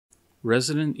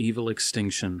Resident Evil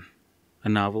Extinction, a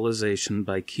novelization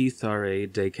by Keith R.A.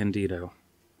 DeCandido.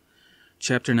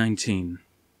 Chapter 19.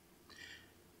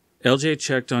 LJ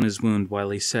checked on his wound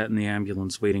while he sat in the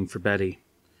ambulance waiting for Betty.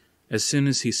 As soon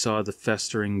as he saw the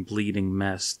festering, bleeding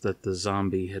mess that the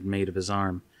zombie had made of his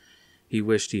arm, he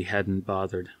wished he hadn't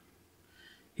bothered.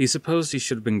 He supposed he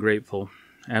should have been grateful.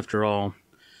 After all,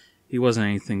 he wasn't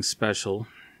anything special.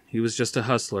 He was just a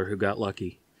hustler who got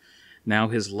lucky. Now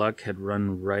his luck had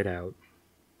run right out.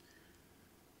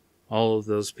 All of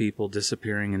those people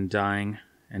disappearing and dying,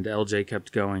 and LJ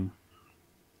kept going.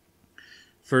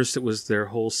 First it was their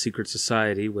whole secret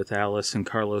society with Alice and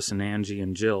Carlos and Angie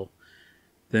and Jill.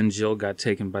 Then Jill got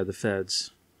taken by the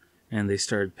feds, and they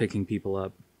started picking people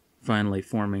up, finally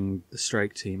forming the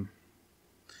strike team.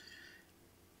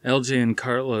 LJ and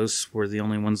Carlos were the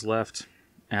only ones left.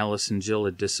 Alice and Jill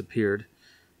had disappeared,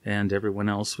 and everyone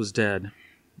else was dead,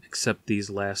 except these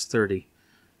last 30,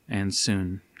 and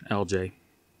soon LJ.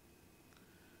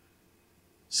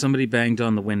 Somebody banged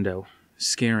on the window,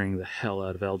 scaring the hell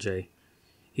out of LJ.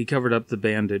 He covered up the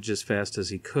bandage as fast as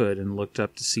he could and looked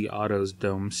up to see Otto's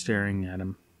dome staring at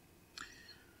him.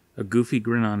 A goofy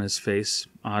grin on his face,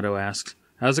 Otto asked,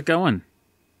 "How's it going?"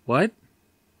 "What?"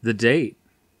 "The date."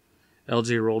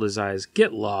 LJ rolled his eyes.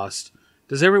 "Get lost.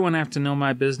 Does everyone have to know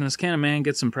my business? Can't a man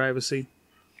get some privacy?"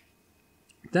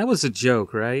 "That was a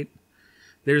joke, right?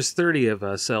 There's 30 of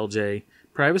us, LJ.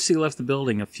 Privacy left the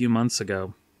building a few months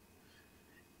ago."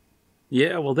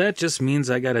 "Yeah, well that just means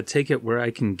I gotta take it where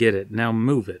I can get it. Now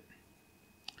move it."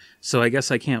 "So I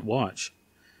guess I can't watch."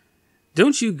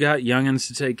 "Don't you got young'uns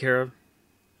to take care of?"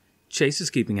 "Chase is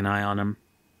keeping an eye on him."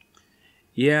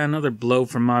 "Yeah, another blow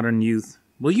for modern youth.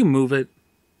 Will you move it?"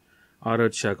 Otto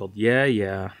chuckled.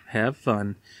 Yeah, have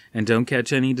fun, and don't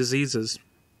catch any diseases."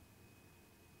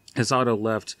 As Otto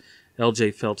left,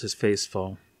 LJ felt his face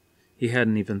fall. He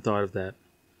hadn't even thought of that.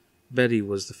 Betty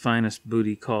was the finest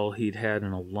booty call he'd had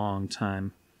in a long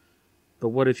time. But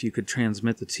what if you could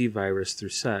transmit the T-virus through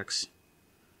sex?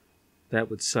 That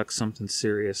would suck something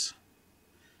serious.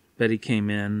 Betty came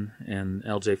in, and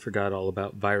LJ forgot all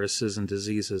about viruses and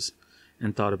diseases,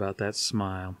 and thought about that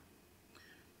smile.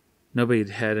 Nobody had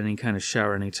had any kind of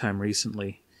shower any time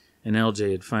recently, and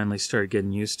LJ had finally started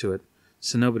getting used to it,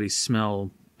 so nobody's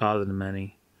smell bothered him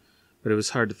any. But it was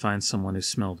hard to find someone who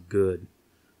smelled good.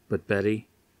 But Betty,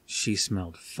 she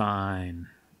smelled fine.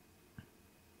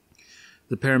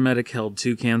 The paramedic held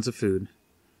 2 cans of food.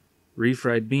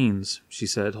 "Refried beans," she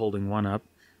said, holding one up.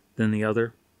 Then the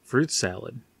other, "fruit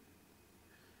salad."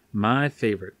 "My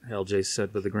favorite," LJ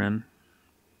said with a grin.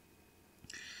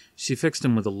 She fixed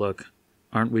him with a look.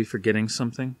 "Aren't we forgetting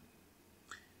something?"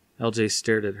 LJ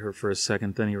stared at her for a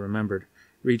second, then he remembered.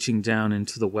 Reaching down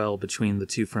into the well between the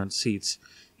 2 front seats,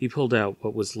 he pulled out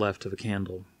what was left of a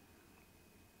candle.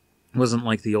 It wasn't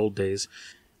like the old days,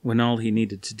 when all he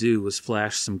needed to do was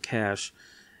flash some cash,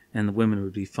 and the women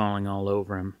would be falling all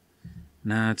over him.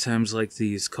 Nah, times like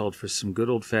these called for some good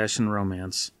old-fashioned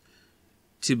romance.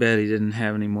 Too bad he didn't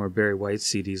have any more Barry White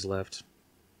CDs left.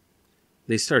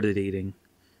 They started eating.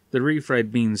 The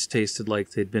refried beans tasted like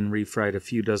they'd been refried a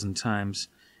few dozen times,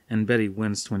 and Betty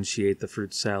winced when she ate the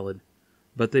fruit salad.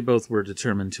 But they both were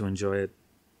determined to enjoy it.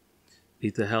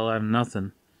 Beat the hell out of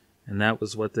nothing, and that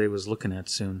was what they was looking at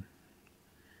soon.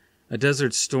 A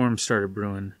desert storm started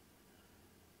brewing.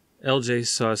 LJ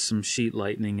saw some sheet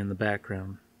lightning in the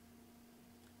background.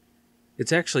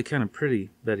 "It's actually kind of pretty,"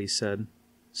 Betty said,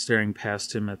 staring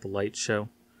past him at the light show.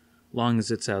 "Long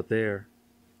as it's out there."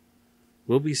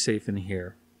 "We'll be safe in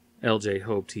here." LJ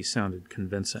hoped he sounded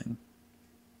convincing.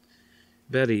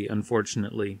 Betty,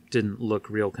 unfortunately, didn't look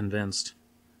real convinced.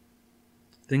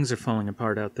 "Things are falling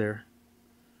apart out there."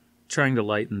 Trying to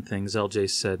lighten things, LJ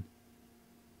said,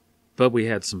 "But we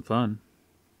had some fun."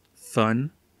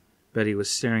 "Fun?" Betty was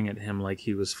staring at him like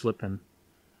he was flippin'.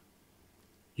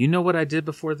 "You know what I did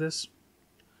before this?"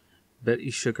 Betty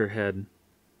shook her head,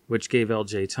 which gave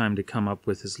LJ time to come up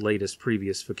with his latest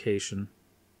previous vocation.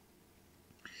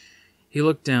 He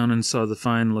looked down and saw the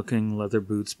fine-looking leather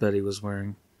boots Betty was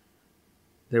wearing.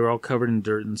 They were all covered in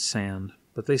dirt and sand,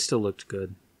 but they still looked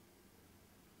good.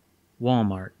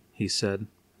 "Walmart," he said.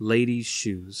 "Ladies'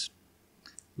 shoes."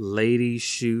 "Ladies'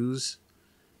 shoes?"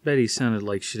 Betty sounded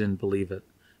like she didn't believe it,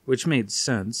 which made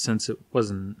sense, since it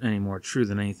wasn't any more true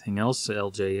than anything else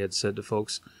LJ had said to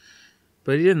folks.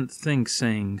 But he didn't think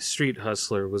saying street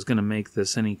hustler was going to make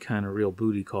this any kind of real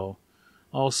booty call.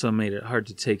 Also made it hard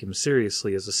to take him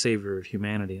seriously as a savior of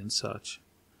humanity and such.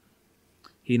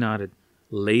 He nodded.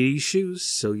 "Ladies' shoes,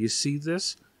 so you see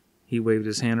this?" He waved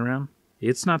his hand around.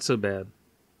 "It's not so bad."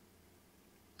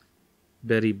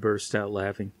 Betty burst out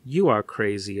laughing. "You are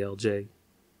crazy, LJ."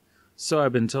 So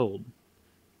I've been told.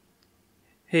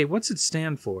 Hey, what's it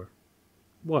stand for?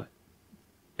 What?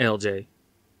 LJ.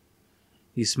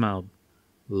 He smiled.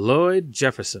 Lloyd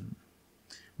Jefferson.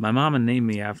 My mama named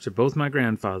me after both my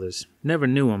grandfathers. Never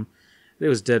knew 'em. They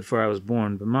was dead before I was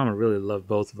born, but Mama really loved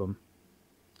both of 'em.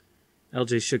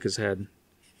 LJ shook his head.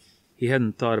 He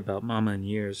hadn't thought about Mama in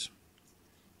years.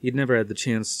 He'd never had the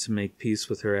chance to make peace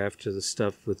with her after the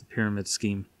stuff with the pyramid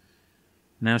scheme.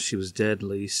 Now she was dead, at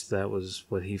least. That was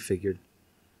what he figured.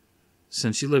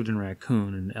 Since she lived in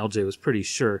Raccoon, and LJ was pretty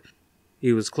sure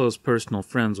he was close personal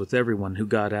friends with everyone who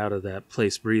got out of that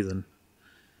place breathing.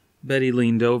 Betty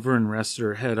leaned over and rested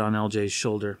her head on LJ's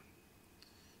shoulder.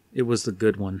 It was the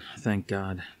good one, thank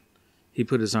God. He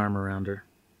put his arm around her.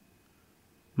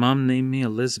 Mom named me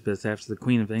Elizabeth after the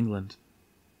Queen of England.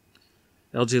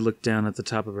 LJ looked down at the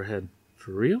top of her head.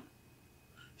 For real?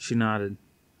 She nodded.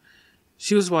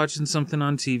 She was watching something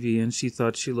on TV, and she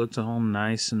thought she looked all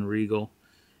nice and regal,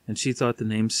 and she thought the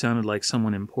name sounded like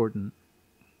someone important.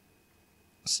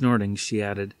 Snorting, she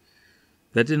added,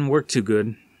 That didn't work too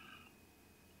good.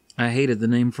 I hated the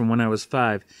name from when I was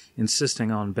 5,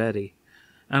 insisting on Betty.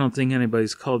 I don't think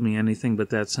anybody's called me anything but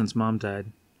that since Mom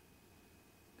died.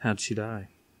 How'd she die?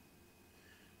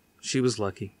 She was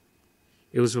lucky.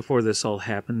 It was before this all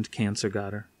happened, cancer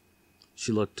got her.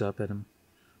 She looked up at him.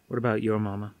 What about your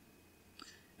mama?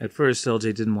 At first,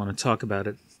 LJ didn't want to talk about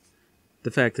it.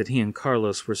 The fact that he and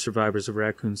Carlos were survivors of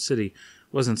Raccoon City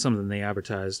wasn't something they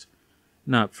advertised.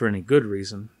 Not for any good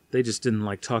reason. They just didn't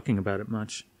like talking about it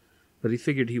much. But he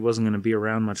figured he wasn't going to be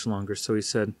around much longer, so he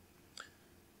said,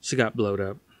 She got blowed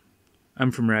up.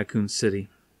 I'm from Raccoon City,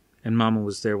 and Mama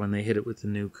was there when they hit it with the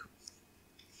nuke.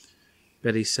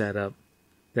 Betty sat up.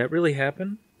 That really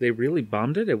happened? They really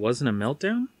bombed it? It wasn't a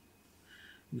meltdown?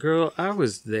 Girl, I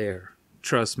was there.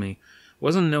 Trust me.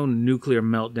 Wasn't no nuclear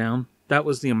meltdown. That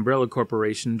was the Umbrella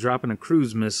Corporation dropping a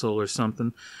cruise missile or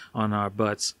something on our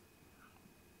butts.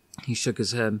 He shook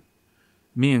his head.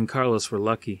 Me and Carlos were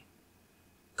lucky.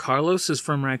 Carlos is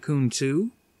from Raccoon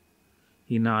too?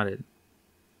 He nodded.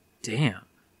 Damn.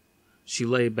 She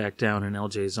lay back down in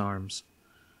LJ's arms.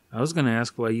 I was going to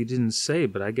ask why you didn't say,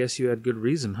 but I guess you had good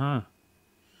reason, huh?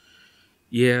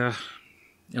 Yeah.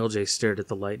 LJ stared at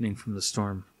the lightning from the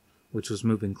storm, which was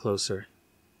moving closer.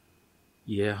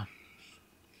 Yeah.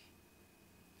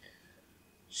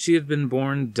 She had been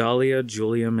born Dahlia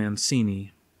Julia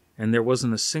Mancini, and there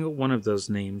wasn't a single one of those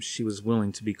names she was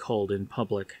willing to be called in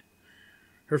public.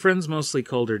 Her friends mostly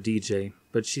called her DJ,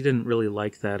 but she didn't really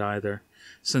like that either,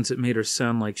 since it made her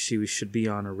sound like she should be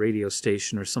on a radio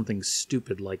station or something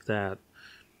stupid like that.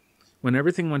 When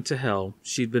everything went to hell,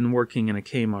 she'd been working in a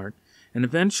Kmart, and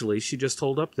eventually she just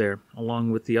holed up there,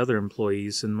 along with the other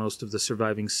employees and most of the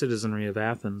surviving citizenry of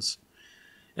Athens.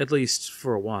 At least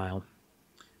for a while.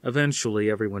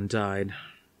 Eventually everyone died.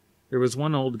 There was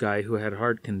one old guy who had a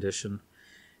heart condition,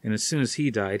 and as soon as he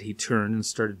died, he turned and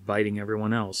started biting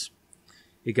everyone else.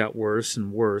 It got worse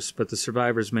and worse, but the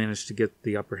survivors managed to get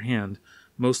the upper hand,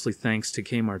 mostly thanks to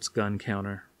Kmart's gun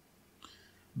counter.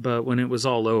 But when it was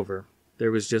all over,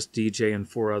 there was just DJ and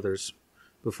 4 others.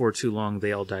 Before too long,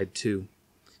 they all died too,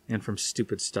 and from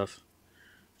stupid stuff.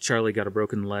 Charlie got a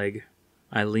broken leg,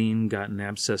 Eileen got an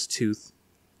abscessed tooth,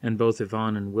 and both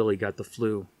Yvonne and Willie got the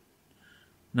flu.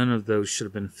 None of those should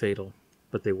have been fatal,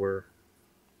 but they were.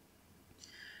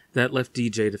 That left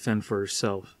DJ to fend for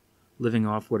herself, living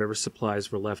off whatever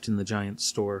supplies were left in the giant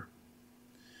store.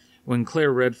 When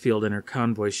Claire Redfield and her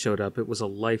convoy showed up, it was a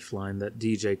lifeline that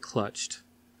DJ clutched.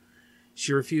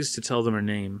 She refused to tell them her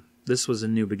name. This was a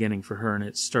new beginning for her, and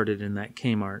it started in that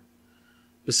Kmart.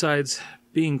 Besides,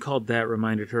 being called that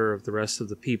reminded her of the rest of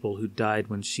the people who died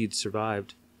when she'd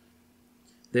survived.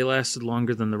 They lasted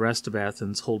longer than the rest of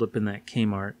Athens holed up in that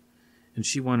Kmart, and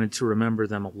she wanted to remember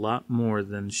them a lot more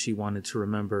than she wanted to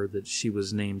remember that she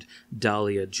was named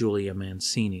Dahlia Julia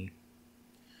Mancini.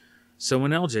 So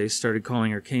when LJ started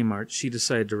calling her Kmart, she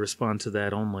decided to respond to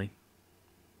that only.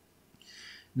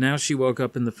 Now she woke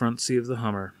up in the front seat of the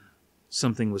Hummer.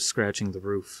 Something was scratching the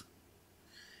roof.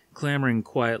 Clamoring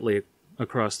quietly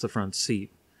across the front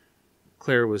seat.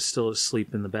 Claire was still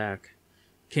asleep in the back.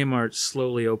 Kmart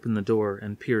slowly opened the door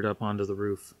and peered up onto the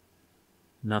roof.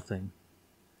 Nothing.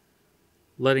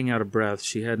 Letting out a breath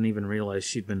she hadn't even realized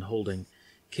she'd been holding,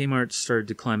 Kmart started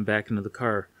to climb back into the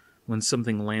car when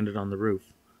something landed on the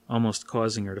roof, almost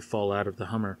causing her to fall out of the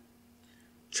Hummer.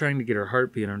 Trying to get her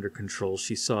heartbeat under control,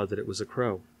 she saw that it was a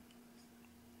crow.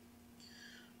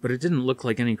 But it didn't look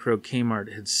like any crow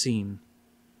Kmart had seen,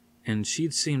 and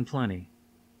she'd seen plenty.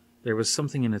 There was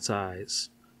something in its eyes,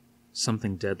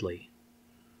 something deadly.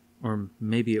 Or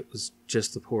maybe it was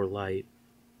just the poor light.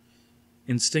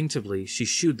 Instinctively, she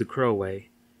shooed the crow away,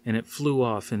 and it flew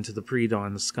off into the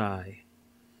pre-dawn sky.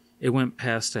 It went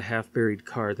past a half-buried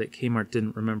car that Kmart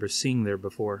didn't remember seeing there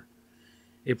before.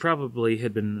 It probably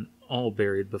had been all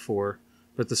buried before,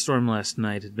 but the storm last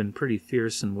night had been pretty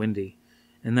fierce and windy,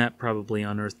 and that probably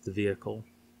unearthed the vehicle.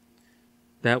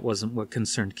 That wasn't what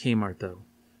concerned Kmart, though.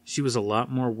 She was a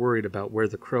lot more worried about where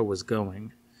the crow was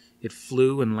going. It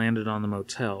flew and landed on the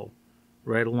motel,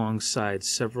 right alongside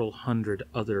several hundred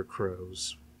other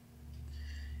crows.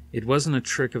 It wasn't a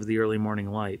trick of the early morning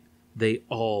light. They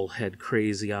all had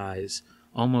crazy eyes,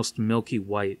 almost milky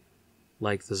white,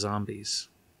 like the zombies.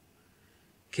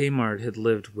 Kmart had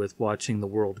lived with watching the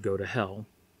world go to hell.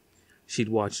 She'd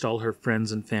watched all her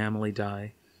friends and family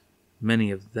die, many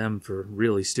of them for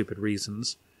really stupid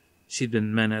reasons. She'd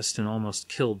been menaced and almost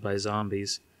killed by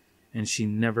zombies, and she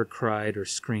never cried or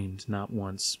screamed, not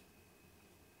once.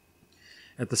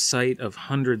 At the sight of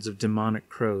hundreds of demonic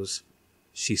crows,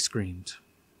 she screamed.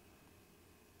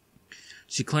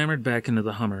 She clambered back into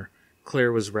the Hummer.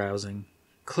 Claire was rousing.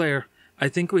 "Claire, I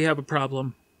think we have a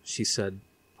problem," she said,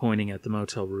 pointing at the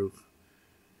motel roof.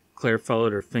 Claire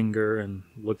followed her finger and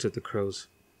looked at the crows.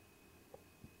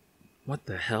 "What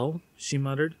the hell?" she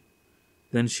muttered.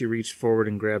 Then she reached forward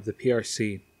and grabbed the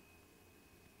PRC.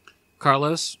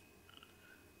 "Carlos?"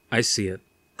 "I see it."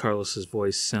 Carlos's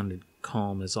voice sounded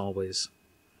calm as always.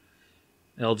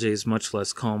 LJ's much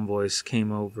less calm voice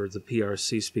came over the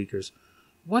PRC speakers.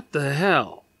 "What the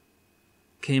hell?"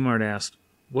 Kmart asked,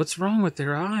 "What's wrong with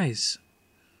their eyes?"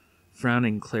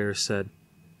 Frowning, Claire said,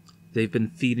 "They've been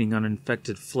feeding on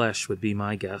infected flesh would be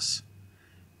my guess."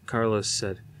 Carlos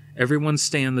said, "Everyone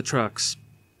stay in the trucks."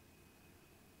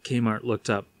 Kmart looked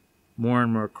up. More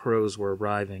and more crows were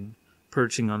arriving,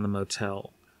 perching on the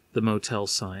motel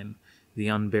sign, the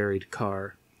unburied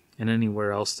car, and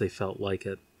anywhere else they felt like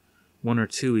it. One or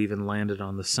two even landed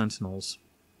on the sentinels.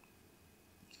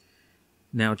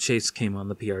 Now Chase came on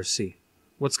the PRC.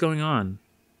 "What's going on?"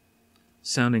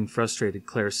 Sounding frustrated,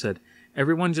 Claire said,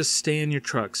 "Everyone just stay in your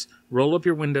trucks. Roll up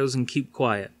your windows and keep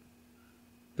quiet."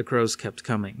 The crows kept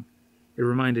coming. It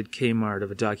reminded Kmart of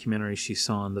a documentary she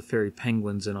saw on the fairy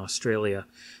penguins in Australia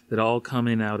that all come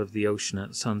in out of the ocean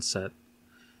at sunset.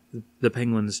 The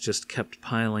penguins just kept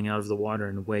piling out of the water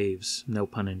in waves, no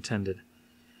pun intended.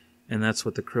 And that's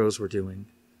what the crows were doing.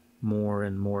 More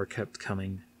and more kept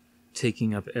coming,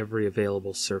 taking up every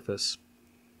available surface.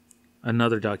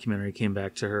 Another documentary came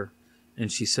back to her, and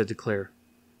she said to Claire,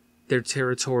 "They're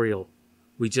territorial.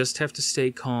 We just have to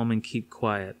stay calm and keep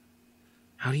quiet."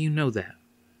 "How do you know that?"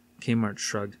 Kmart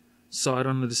shrugged. "Saw it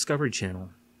on the Discovery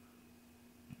Channel."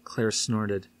 Claire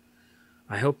snorted.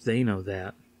 "I hope they know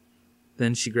that."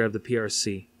 Then she grabbed the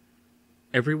PRC.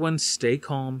 "Everyone stay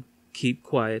calm, keep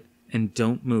quiet, and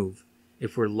don't move.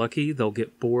 If we're lucky, they'll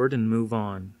get bored and move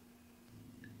on."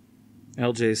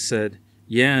 LJ said,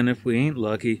 "Yeah, and if we ain't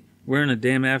lucky, we're in a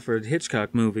damn Alfred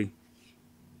Hitchcock movie."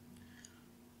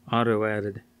 Otto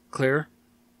added, "Claire,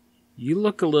 you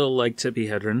look a little like Tippi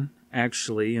Hedren.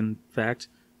 Actually, in fact,"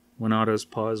 when Otto's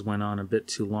pause went on a bit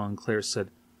too long, Claire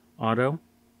said, "Otto?"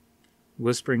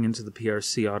 Whispering into the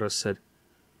PRC, Otto said,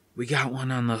 "We got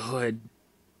one on the hood."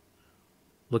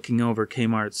 Looking over,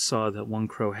 Kmart saw that one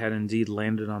crow had indeed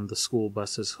landed on the school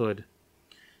bus's hood.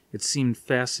 It seemed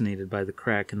fascinated by the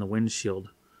crack in the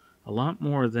windshield, a lot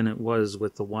more than it was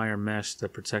with the wire mesh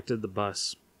that protected the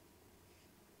bus.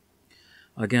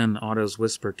 Again, Otto's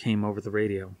whisper came over the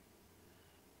radio.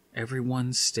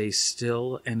 "Everyone stay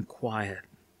still and quiet."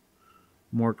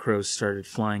 More crows started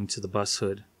flying to the bus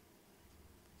hood.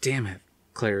 "Damn it,"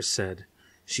 Claire said.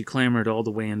 She clambered all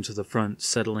the way into the front,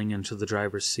 settling into the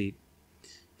driver's seat.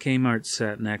 Kmart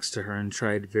sat next to her and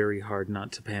tried very hard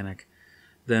not to panic.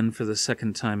 Then, for the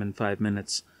second time in 5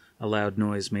 minutes, a loud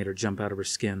noise made her jump out of her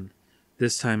skin.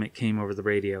 This time it came over the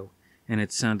radio, and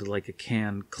it sounded like a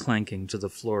can clanking to the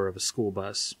floor of a school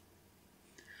bus.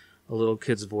 A little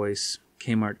kid's voice,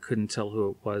 Kmart couldn't tell who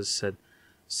it was, said,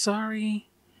 "Sorry,"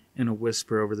 in a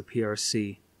whisper over the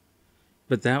PRC.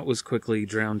 But that was quickly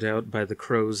drowned out by the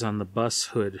crows on the bus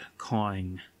hood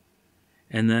cawing.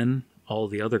 And then all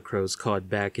the other crows cawed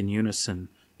back in unison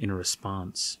in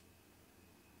response.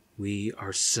 "We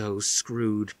are so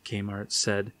screwed," Kmart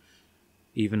said,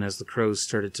 even as the crows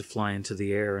started to fly into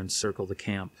the air and circle the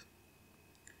camp.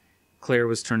 Claire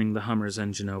was turning the Hummer's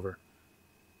engine over.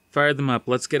 "Fire them up,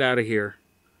 let's get out of here."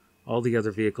 All the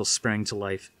other vehicles sprang to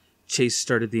life. Chase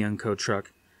started the Unco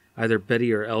truck. Either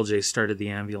Betty or LJ started the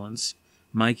ambulance.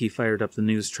 Mikey fired up the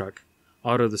news truck.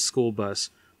 Otto the school bus,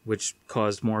 which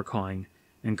caused more cawing,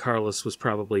 and Carlos was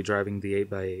probably driving the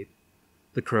 8x8.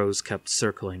 The crows kept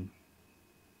circling.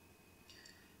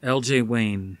 LJ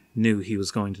Wayne knew he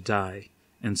was going to die.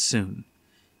 and soon.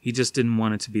 He just didn't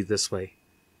want it to be this way.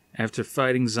 After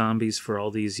fighting zombies for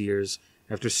all these years,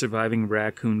 after surviving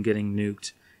Raccoon getting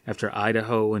nuked, after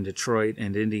Idaho and Detroit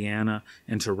and Indiana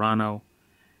and Toronto,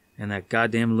 and that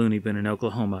goddamn loony bin in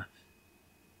Oklahoma,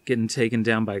 getting taken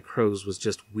down by crows was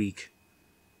just weak.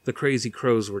 The crazy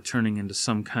crows were turning into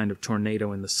some kind of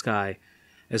tornado in the sky.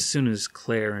 As soon as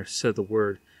Claire said the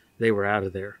word, they were out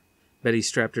of there. Betty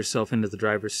strapped herself into the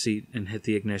driver's seat and hit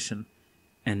the ignition,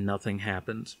 and nothing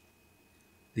happened.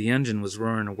 The engine was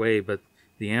roaring away, but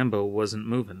the ambo wasn't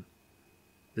moving.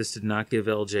 This did not give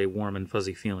LJ warm and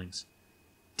fuzzy feelings.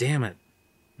 "Damn it,"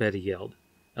 Betty yelled.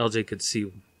 LJ could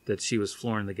see that she was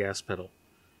flooring the gas pedal.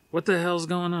 "What the hell's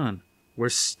going on? We're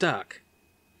stuck."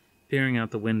 Peering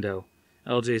out the window,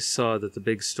 LJ saw that the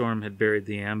big storm had buried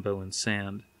the ambo in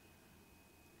sand.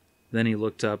 Then he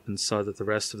looked up and saw that the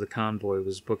rest of the convoy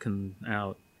was booking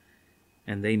out,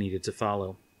 and they needed to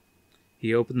follow.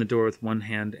 He opened the door with one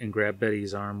hand and grabbed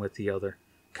Betty's arm with the other.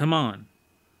 "Come on."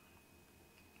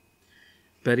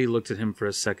 Betty looked at him for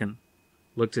a second,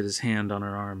 looked at his hand on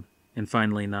her arm, and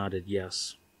finally nodded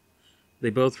yes. They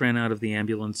both ran out of the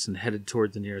ambulance and headed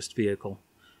toward the nearest vehicle,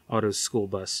 Otto's school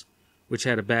bus, which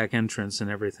had a back entrance and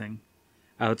everything.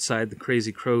 Outside, the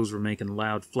crazy crows were making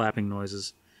loud flapping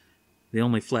noises. The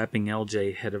only flapping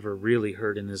LJ had ever really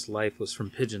heard in his life was from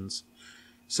pigeons,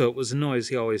 so it was a noise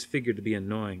he always figured to be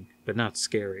annoying, but not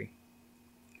scary.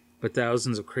 But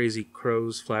thousands of crazy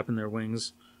crows flapping their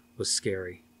wings was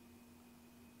scary.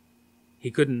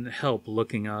 He couldn't help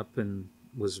looking up and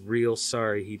was real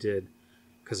sorry he did,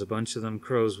 'cause a bunch of them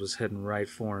crows was heading right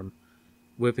for him.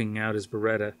 Whipping out his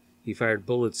Beretta, he fired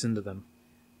bullets into them.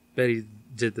 Betty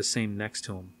did the same next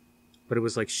to him, but it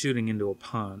was like shooting into a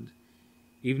pond.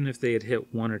 Even if they had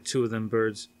hit one or two of them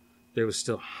birds, there was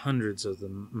still hundreds of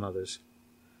them others.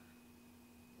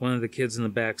 One of the kids in the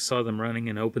back saw them running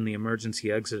and opened the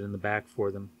emergency exit in the back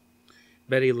for them.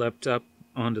 Betty leapt up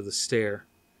onto the stair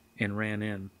and ran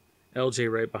in, LJ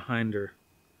right behind her.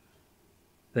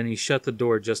 Then he shut the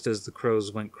door just as the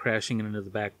crows went crashing into the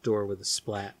back door with a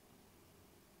splat.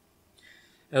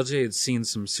 LJ had seen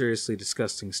some seriously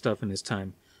disgusting stuff in his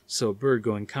time, so a bird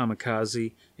going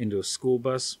kamikaze into a school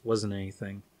bus wasn't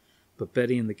anything, but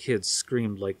Betty and the kids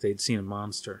screamed like they'd seen a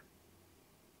monster.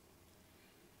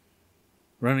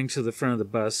 Running to the front of the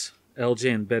bus,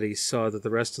 LJ and Betty saw that the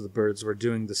rest of the birds were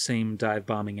doing the same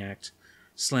dive-bombing act,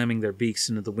 slamming their beaks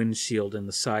into the windshield and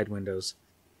the side windows.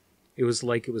 It was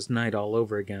like it was night all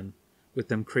over again, with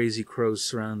them crazy crows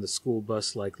surrounding the school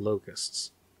bus like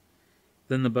locusts.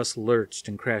 Then the bus lurched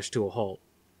and crashed to a halt.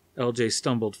 LJ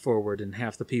stumbled forward and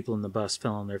half the people in the bus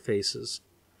fell on their faces.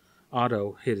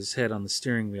 Otto hit his head on the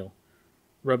steering wheel.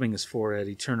 Rubbing his forehead,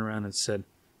 he turned around and said,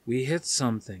 "We hit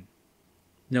something."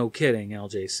 "No kidding,"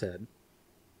 LJ said.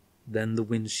 Then the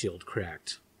windshield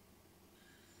cracked.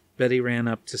 Betty ran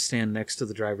up to stand next to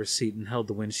the driver's seat and held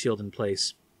the windshield in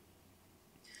place.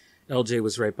 LJ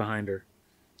was right behind her,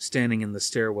 standing in the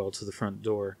stairwell to the front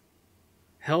door.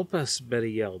 "Help us,"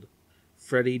 Betty yelled.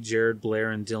 Freddie, Jared,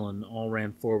 Blair, and Dylan all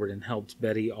ran forward and helped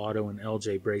Betty, Otto, and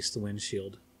LJ brace the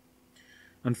windshield.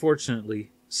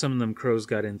 Unfortunately, some of them crows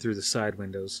got in through the side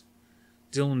windows.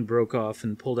 Dylan broke off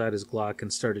and pulled out his Glock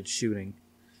and started shooting.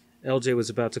 LJ was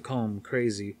about to call him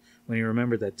crazy when he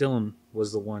remembered that Dylan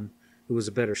was the one who was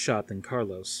a better shot than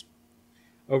Carlos.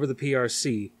 Over the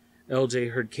PRC, LJ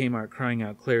heard Kmart crying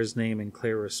out Claire's name, and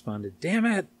Claire responded, "Damn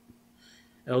it!"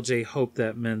 LJ hoped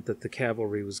that meant that the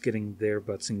cavalry was getting their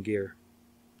butts in gear.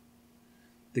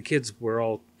 The kids were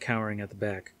all cowering at the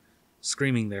back,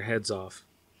 screaming their heads off.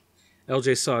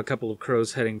 LJ saw a couple of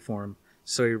crows heading for him,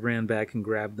 so he ran back and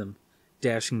grabbed them,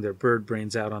 dashing their bird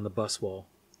brains out on the bus wall.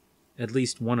 At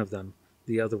least one of them,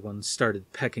 the other one,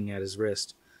 started pecking at his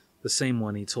wrist, the same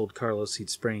one he told Carlos he'd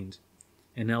sprained,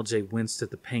 and LJ winced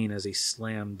at the pain as he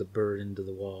slammed the bird into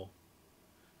the wall.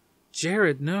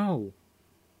 "Jared, no!"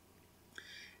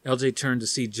 LJ turned to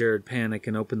see Jared panic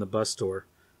and open the bus door.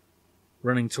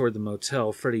 Running toward the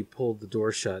motel, Freddie pulled the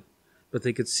door shut, but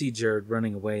they could see Jared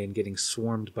running away and getting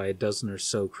swarmed by a dozen or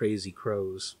so crazy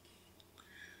crows.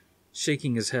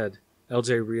 Shaking his head,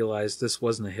 LJ realized this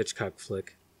wasn't a Hitchcock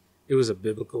flick. It was a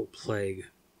biblical plague.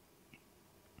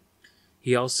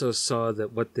 He also saw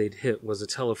that what they'd hit was a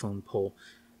telephone pole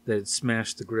that had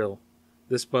smashed the grill.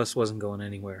 This bus wasn't going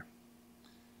anywhere.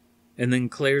 And then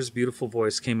Claire's beautiful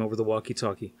voice came over the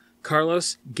walkie-talkie.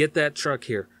 "Carlos, get that truck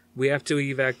here. We have to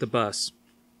evac the bus."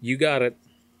 "You got it."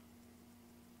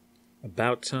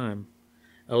 About time.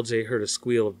 LJ heard a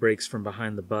squeal of brakes from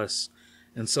behind the bus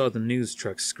and saw the news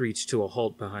truck screech to a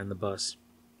halt behind the bus.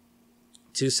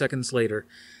 2 seconds later,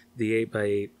 the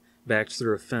 8x8 backed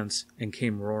through a fence and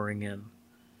came roaring in.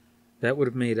 That would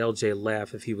have made LJ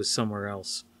laugh if he was somewhere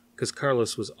else, because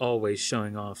Carlos was always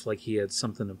showing off like he had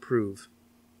something to prove.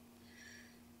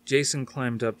 Jason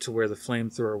climbed up to where the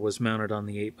flamethrower was mounted on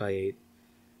the 8x8,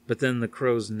 but then the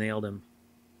crows nailed him.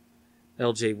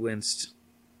 LJ winced,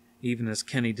 even as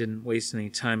Kenny didn't waste any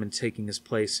time in taking his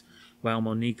place while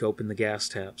Monique opened the gas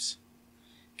taps.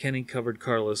 Kenny covered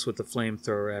Carlos with the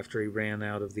flamethrower after he ran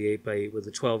out of the 8x8 with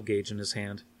a 12-gauge in his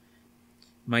hand.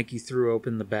 Mikey threw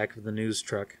open the back of the news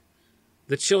truck.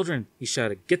 "The children!" he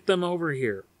shouted. "Get them over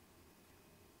here!"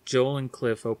 Joel and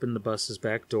Cliff opened the bus's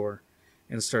back door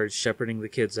and started shepherding the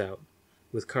kids out,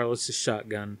 with Carlos's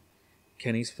shotgun,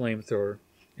 Kenny's flamethrower,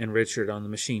 and Richard on the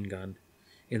machine gun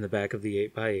in the back of the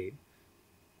 8x8.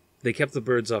 They kept the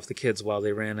birds off the kids while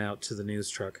they ran out to the news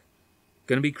truck.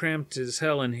 "Gonna be cramped as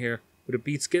hell in here, but it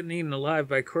beats getting eaten alive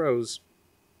by crows."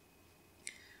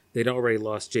 They'd already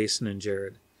lost Jason and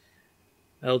Jared.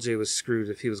 LJ was screwed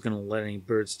if he was going to let any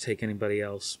birds take anybody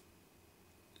else.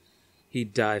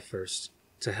 He'd die first.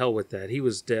 To hell with that. He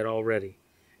was dead already.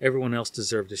 Everyone else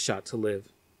deserved a shot to live.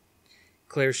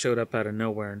 Claire showed up out of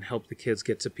nowhere and helped the kids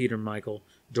get to Peter, Michael,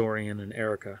 Dorian, and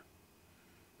Erica,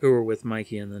 who were with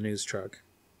Mikey in the news truck.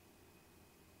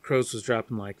 Crows was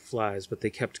dropping like flies, but they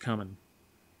kept coming.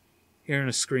 Hearing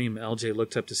a scream, LJ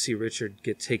looked up to see Richard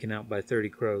get taken out by 30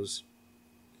 crows.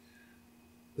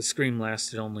 The scream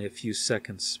lasted only a few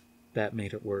seconds. That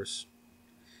made it worse.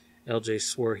 LJ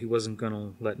swore he wasn't going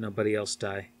to let nobody else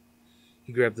die.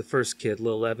 He grabbed the first kid,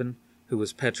 Lil Evan, who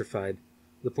was petrified.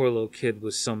 The poor little kid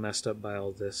was so messed up by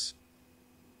all this,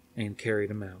 and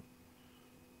carried him out.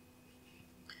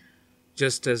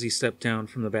 Just as he stepped down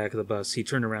from the back of the bus, he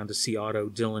turned around to see Otto,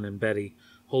 Dylan, and Betty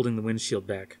holding the windshield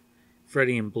back.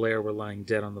 Freddie and Blair were lying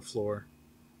dead on the floor.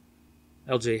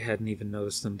 LJ hadn't even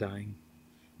noticed them dying.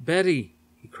 "Betty!"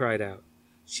 he cried out.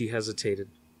 She hesitated.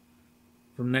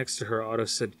 From next to her, Otto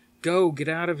said, "Go, get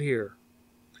out of here."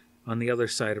 On the other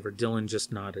side of her, Dylan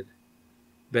just nodded.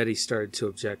 Betty started to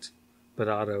object, but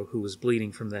Otto, who was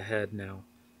bleeding from the head now,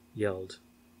 yelled,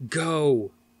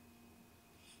 "Go!"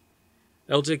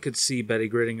 LJ could see Betty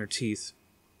gritting her teeth.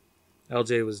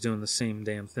 LJ was doing the same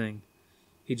damn thing.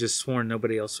 He'd just sworn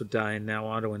nobody else would die, and now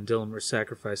Otto and Dylan were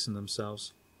sacrificing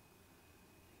themselves.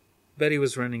 Betty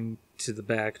was running to the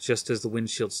back just as the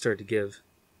windshield started to give.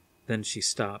 Then she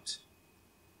stopped.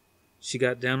 She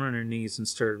got down on her knees and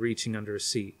started reaching under a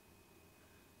seat.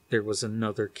 There was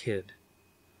another kid.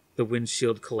 The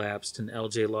windshield collapsed, and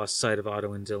LJ lost sight of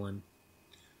Otto and Dylan.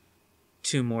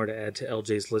 2 more to add to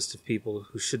LJ's list of people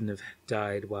who shouldn't have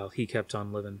died while he kept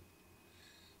on living.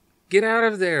 "Get out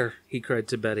of there!" he cried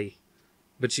to Betty.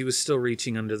 But she was still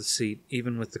reaching under the seat,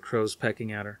 even with the crows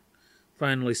pecking at her.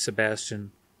 Finally,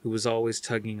 Sebastian, who was always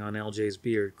tugging on LJ's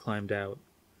beard, climbed out.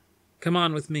 "Come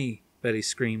on with me," Betty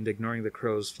screamed, ignoring the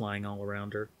crows flying all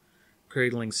around her.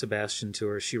 Cradling Sebastian to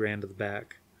her, she ran to the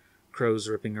back, crows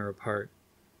ripping her apart,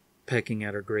 pecking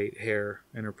at her great hair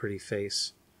and her pretty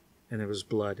face, and there was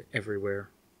blood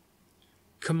everywhere.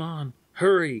 "Come on,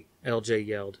 hurry!" LJ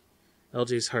yelled.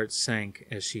 LJ's heart sank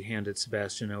as she handed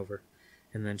Sebastian over,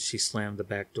 and then she slammed the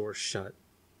back door shut.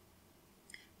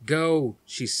 "Go,"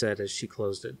 she said as she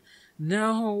closed it.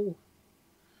 "No!"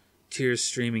 Tears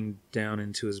streaming down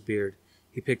into his beard,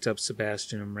 he picked up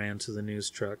Sebastian and ran to the news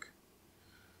truck.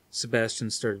 Sebastian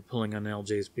started pulling on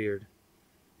LJ's beard.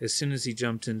 As soon as he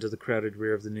jumped into the crowded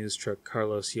rear of the news truck,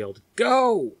 Carlos yelled,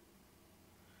 "Go!"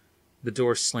 The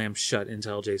door slammed shut into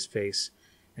LJ's face,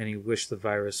 and he wished the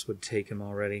virus would take him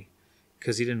already,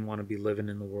 because he didn't want to be living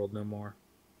in the world no more.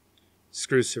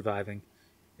 Screw surviving,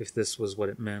 if this was what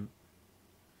it meant.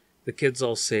 The kids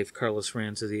all safe, Carlos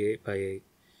ran to the 8x8,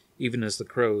 even as the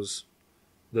crows,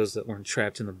 those that weren't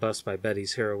trapped in the bus by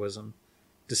Betty's heroism,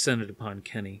 descended upon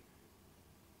Kenny,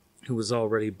 who was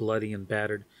already bloody and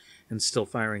battered and still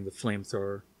firing the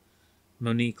flamethrower.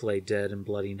 Monique lay dead and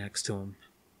bloody next to him.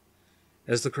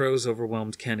 As the crows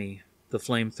overwhelmed Kenny, the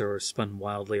flamethrower spun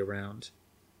wildly around.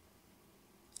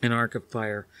 An arc of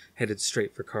fire headed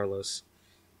straight for Carlos.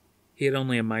 He had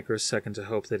only a microsecond to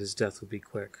hope that his death would be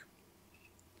quick.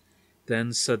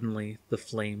 Then, suddenly, the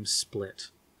flames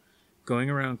split. Going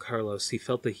around Carlos, he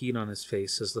felt the heat on his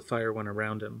face as the fire went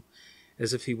around him,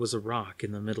 as if he was a rock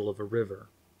in the middle of a river.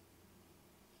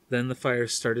 Then the fire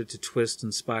started to twist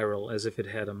and spiral as if it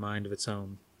had a mind of its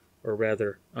own, or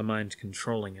rather, a mind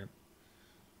controlling it.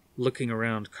 Looking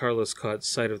around, Carlos caught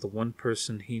sight of the one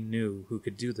person he knew who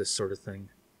could do this sort of thing.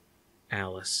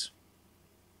 Alice.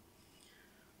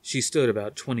 She stood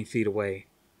about 20 feet away,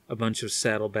 a bunch of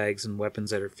saddlebags and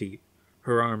weapons at her feet,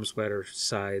 her arms at her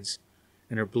sides,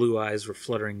 and her blue eyes were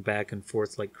fluttering back and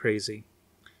forth like crazy.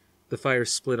 The fire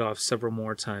split off several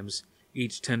more times,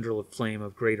 each tendril of flame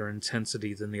of greater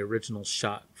intensity than the original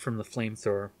shot from the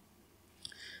flamethrower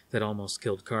that almost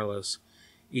killed Carlos,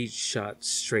 each shot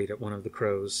straight at one of the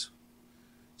crows.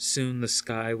 Soon the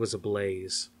sky was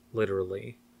ablaze,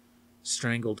 literally.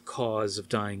 Strangled caws of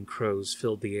dying crows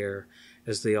filled the air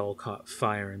as they all caught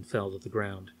fire and fell to the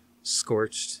ground,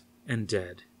 scorched and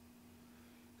dead.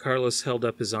 Carlos held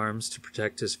up his arms to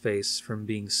protect his face from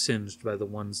being singed by the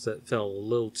ones that fell a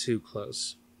little too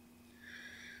close.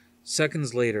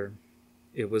 Seconds later,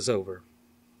 it was over.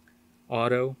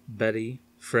 Otto, Betty,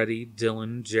 Freddie,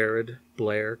 Dylan, Jared,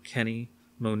 Blair, Kenny,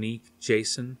 Monique,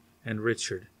 Jason, and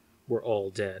Richard were all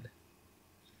dead.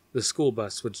 The school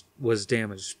bus was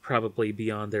damaged, probably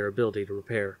beyond their ability to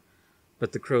repair,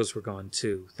 but the crows were gone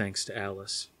too, thanks to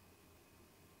Alice.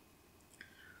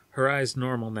 Her eyes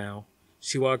normal now,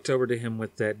 she walked over to him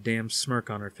with that damn smirk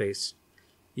on her face.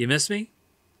 "You miss me?"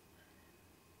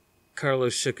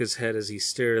 Carlos shook his head as he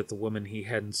stared at the woman he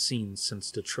hadn't seen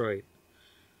since Detroit.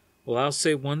 "Well, I'll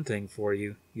say one thing for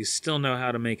you. You still know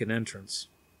how to make an entrance."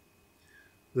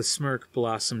 The smirk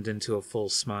blossomed into a full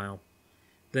smile.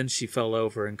 Then she fell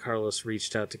over and Carlos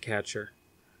reached out to catch her.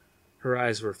 Her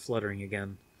eyes were fluttering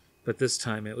again, but this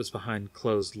time it was behind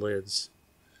closed lids.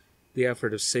 The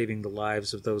effort of saving the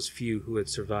lives of those few who had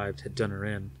survived had done her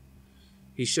in.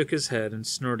 He shook his head and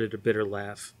snorted a bitter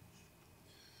laugh.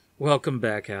 "Welcome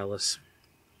back, Alice."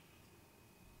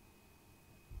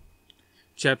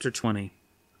 Chapter 20.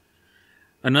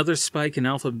 Another spike in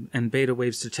alpha and beta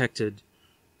waves detected.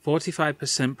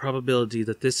 45% probability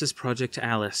that this is Project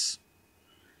Alice.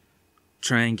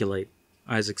 "Triangulate,"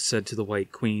 Isaac said to the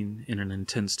White Queen in an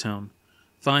intense tone.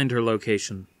 "Find her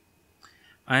location."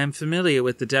 "I am familiar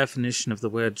with the definition of the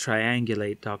word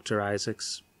triangulate, Dr.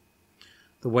 Isaacs,"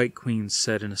 the White Queen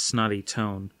said in a snotty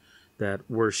tone that,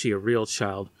 were she a real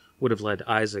child, would have led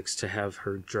Isaacs to have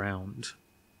her drowned.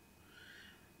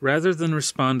 Rather than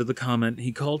respond to the comment,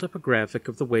 he called up a graphic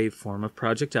of the waveform of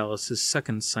Project Alice's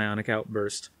second psionic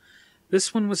outburst.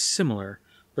 This one was similar,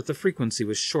 but the frequency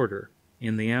was shorter,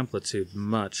 and the amplitude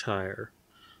much higher,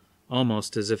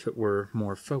 almost as if it were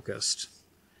more focused.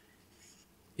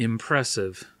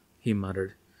 "Impressive," he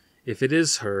muttered. "If it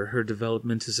is her, her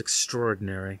development is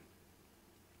extraordinary."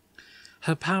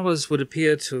 "Her powers would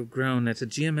appear to have grown at a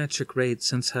geometric rate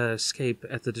since her escape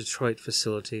at the Detroit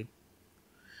facility."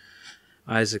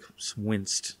 Isaac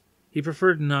winced. He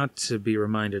preferred not to be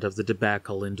reminded of the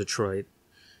debacle in Detroit.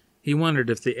 He wondered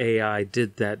if the AI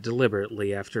did that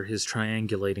deliberately after his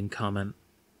triangulating comment.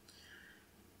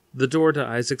 The door to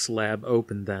Isaac's lab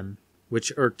opened then,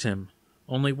 which irked him.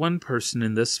 Only one person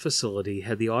in this facility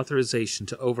had the authorization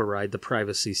to override the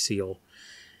privacy seal,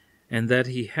 and that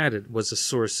he had it was a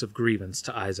source of grievance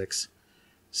to Isaacs.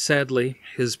 Sadly,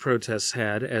 his protests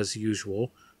had, as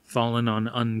usual, fallen on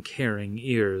uncaring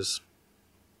ears.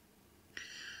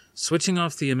 Switching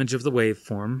off the image of the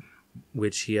waveform,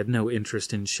 which he had no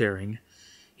interest in sharing,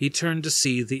 he turned to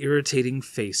see the irritating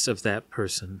face of that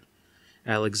person,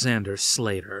 Alexander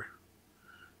Slater,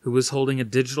 who was holding a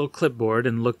digital clipboard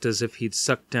and looked as if he'd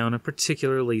sucked down a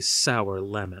particularly sour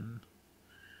lemon.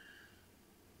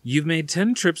 "You've made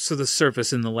 10 trips to the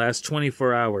surface in the last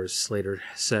 24 hours, Slater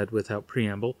said without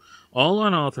preamble. "All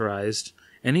unauthorized.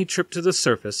 Any trip to the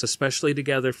surface, especially to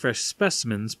gather fresh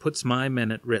specimens, puts my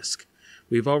men at risk.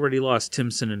 We've already lost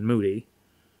Timpson and Moody,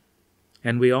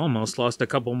 and we almost lost a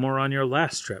couple more on your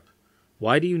last trip.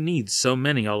 Why do you need so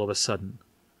many all of a sudden?"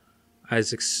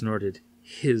 Isaac snorted.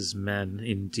 His men,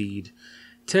 indeed.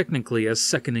 Technically, as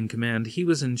second in command, he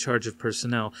was in charge of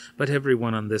personnel, but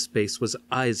everyone on this base was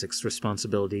Isaac's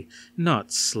responsibility,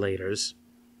 not Slater's.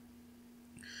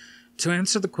 To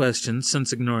answer the question,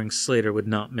 since ignoring Slater would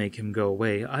not make him go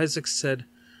away, Isaac said,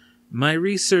 "My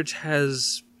research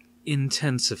has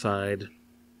intensified."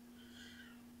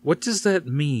 "What does that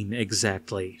mean,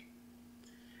 exactly?"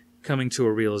 Coming to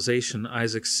a realization,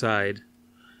 Isaac sighed.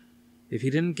 If he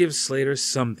didn't give Slater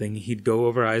something, he'd go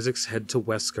over Isaac's head to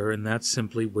Wesker, and that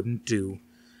simply wouldn't do.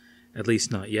 At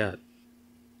least not yet.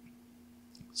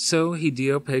 So he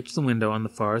deopicked the window on the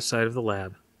far side of the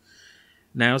lab.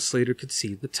 Now Slater could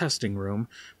see the testing room,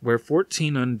 where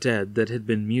 14 undead that had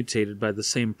been mutated by the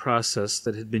same process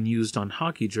that had been used on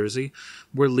Hockey Jersey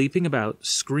were leaping about,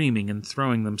 screaming and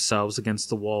throwing themselves against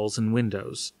the walls and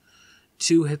windows.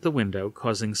 2 hit the window,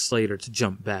 causing Slater to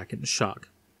jump back in shock.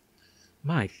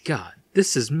 "My God,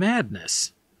 this is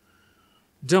madness!"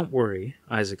 "Don't worry,"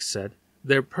 Isaac said.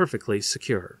 "They're perfectly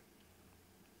secure."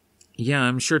 "Yeah,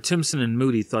 I'm sure Timpson and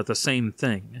Moody thought the same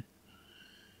thing."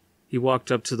 He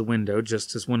walked up to the window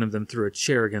just as one of them threw a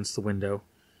chair against the window.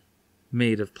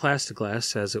 Made of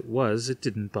plastiglass as it was, it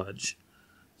didn't budge.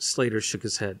 Slater shook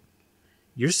his head.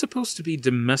 You're supposed to be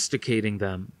domesticating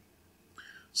them.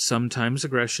 Sometimes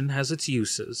aggression has its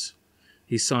uses.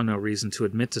 He saw no reason to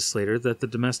admit to Slater that the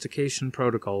domestication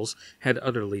protocols had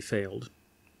utterly failed.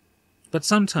 But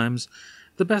sometimes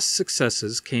the best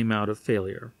successes came out of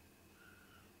failure.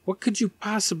 What could you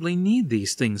possibly need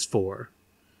these things for?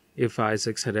 If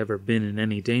Isaacs had ever been in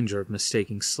any danger of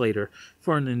mistaking Slater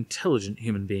for an intelligent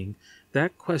human being,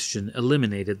 that question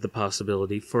eliminated the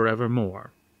possibility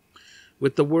forevermore.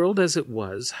 With the world as it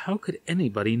was, how could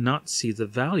anybody not see the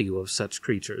value of such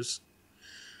creatures?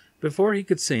 Before he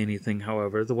could say anything,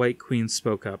 however, the White Queen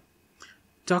spoke up.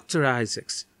 "Dr.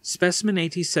 Isaacs, Specimen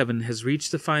 87 has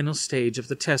reached the final stage of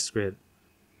the test grid."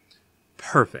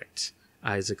 "Perfect,"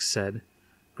 Isaacs said,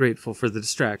 grateful for the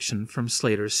distraction from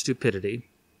Slater's stupidity.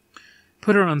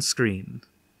 "Put her on screen."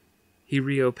 He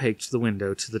re-opaqued the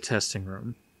window to the testing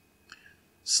room.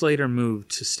 Slater moved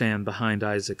to stand behind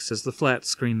Isaacs as the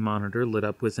flat-screen monitor lit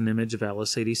up with an image of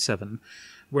Alice 87,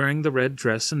 wearing the red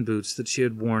dress and boots that she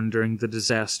had worn during the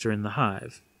disaster in the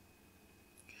hive.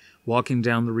 Walking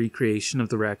down the recreation of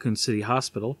the Raccoon City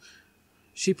Hospital,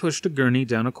 she pushed a gurney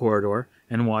down a corridor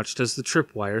and watched as the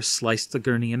tripwire sliced the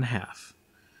gurney in half.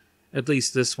 At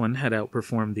least this one had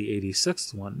outperformed the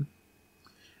 86th one.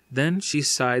 Then she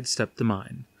sidestepped the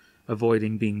mine,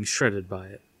 avoiding being shredded by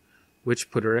it,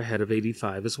 which put her ahead of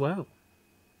 85 as well.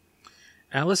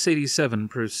 Alice 87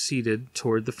 proceeded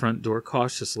toward the front door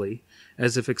cautiously,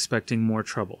 as if expecting more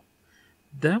trouble.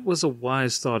 That was a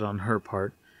wise thought on her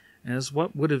part, as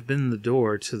what would have been the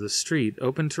door to the street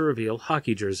opened to reveal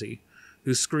Hockey Jersey,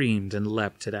 who screamed and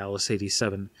leapt at Alice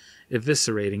 87,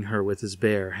 eviscerating her with his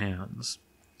bare hands.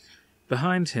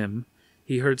 Behind him,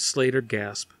 he heard Slater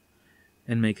gasp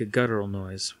and make a guttural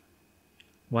noise.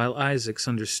 While Isaacs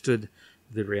understood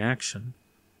the reaction,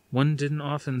 one didn't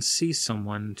often see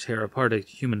someone tear apart a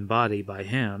human body by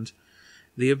hand.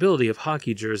 The ability of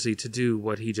Hockey Jersey to do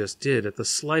what he just did at the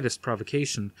slightest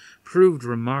provocation proved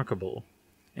remarkable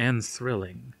and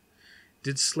thrilling.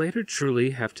 Did Slater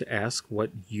truly have to ask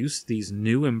what use these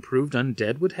new improved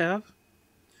undead would have?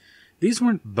 These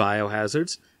weren't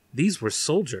biohazards. These were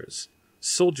soldiers.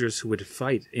 Soldiers who would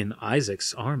fight in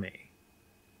Isaac's army.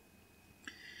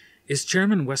 Is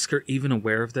Chairman Wesker even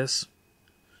aware of this?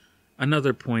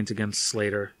 Another point against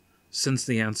Slater, since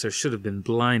the answer should have been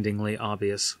blindingly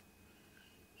obvious.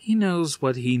 He knows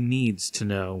what he needs to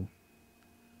know.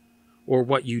 Or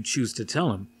what you choose to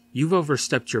tell him. You've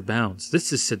overstepped your bounds.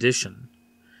 This is sedition.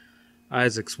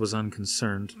 Isaacs was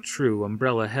unconcerned. True,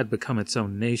 Umbrella had become its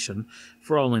own nation,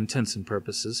 for all intents and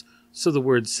purposes, so the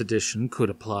word sedition could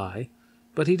apply,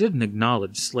 but he didn't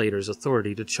acknowledge Slater's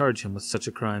authority to charge him with such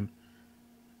a crime.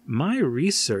 My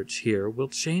research here will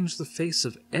change the face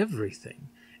of everything.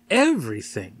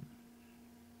 Everything!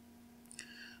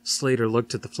 Slater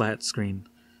looked at the flat screen,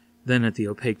 then at the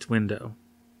opaqued window,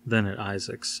 then at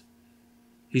Isaacs.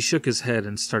 He shook his head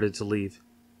and started to leave.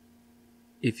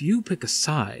 "If you pick a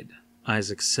side,"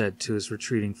 Isaacs said to his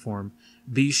retreating form,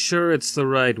 "be sure it's the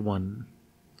right one."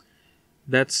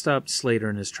 That stopped Slater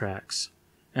in his tracks.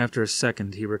 After a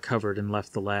second, he recovered and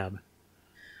left the lab.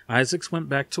 Isaacs went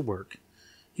back to work.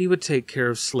 He would take care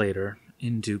of Slater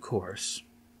in due course.